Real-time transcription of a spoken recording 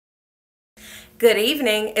Good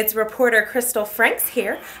evening, it's reporter Crystal Franks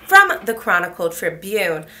here from the Chronicle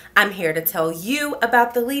Tribune. I'm here to tell you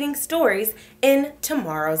about the leading stories in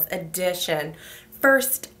tomorrow's edition.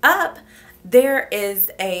 First up, there is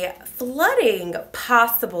a flooding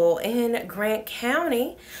possible in Grant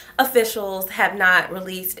County. Officials have not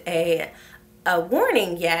released a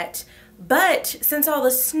warning yet, but since all the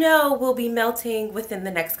snow will be melting within the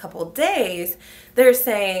next couple of days, they're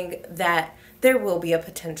saying that there will be a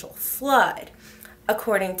potential flood.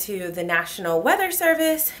 According to the National Weather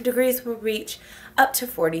Service, degrees will reach up to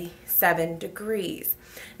 47 degrees.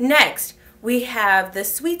 Next, we have the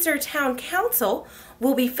Sweetser Town Council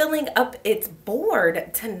will be filling up its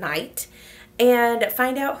board tonight and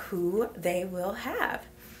find out who they will have.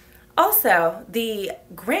 Also, the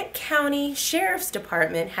Grant County Sheriff's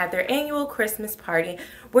Department had their annual Christmas party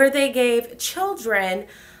where they gave children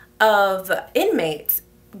of inmates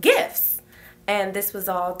gifts. And this was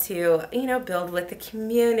all to, build with the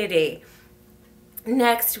community.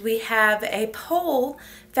 Next, we have a poll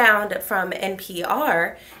found from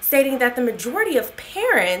NPR stating that the majority of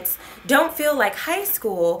parents don't feel like high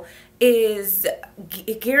school is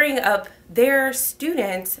gearing up their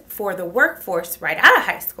students for the workforce right out of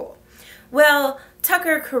high school. Well,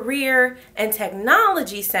 Tucker Career and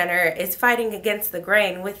Technology Center is fighting against the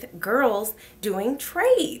grain with girls doing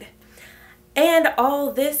trade. And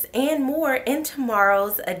all this and more in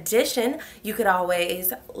tomorrow's edition. You could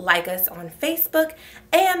always like us on Facebook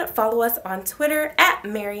and follow us on Twitter at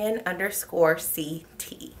Marian_CT.